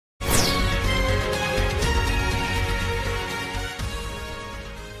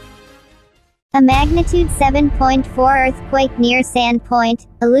A magnitude 7.4 earthquake near Sand Point,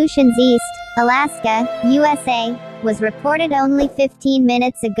 Aleutians East, Alaska, USA, was reported only 15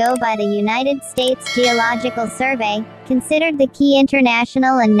 minutes ago by the United States Geological Survey, considered the key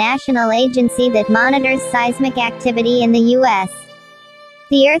international and national agency that monitors seismic activity in the U.S.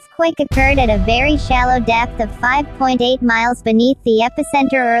 The earthquake occurred at a very shallow depth of 5.8 miles beneath the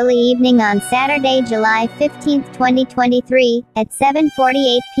epicenter early evening on Saturday, July 15, 2023, at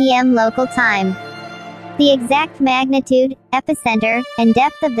 7:48 p.m. local time. The exact magnitude, epicenter, and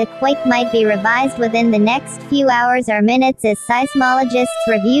depth of the quake might be revised within the next few hours or minutes as seismologists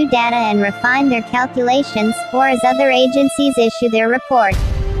review data and refine their calculations, or as other agencies issue their report.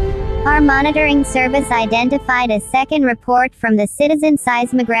 Our monitoring service identified a second report from the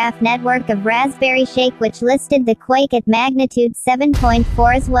citizen-seismograph network of RaspberryShake which listed the quake at magnitude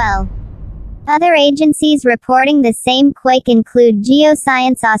 7.4 as well. Other agencies reporting the same quake include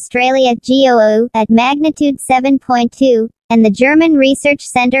Geoscience Australia (GeoAu) at magnitude 7.2, and the German Research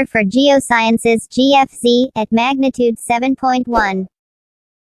Center for Geosciences (GFZ) at magnitude 7.1.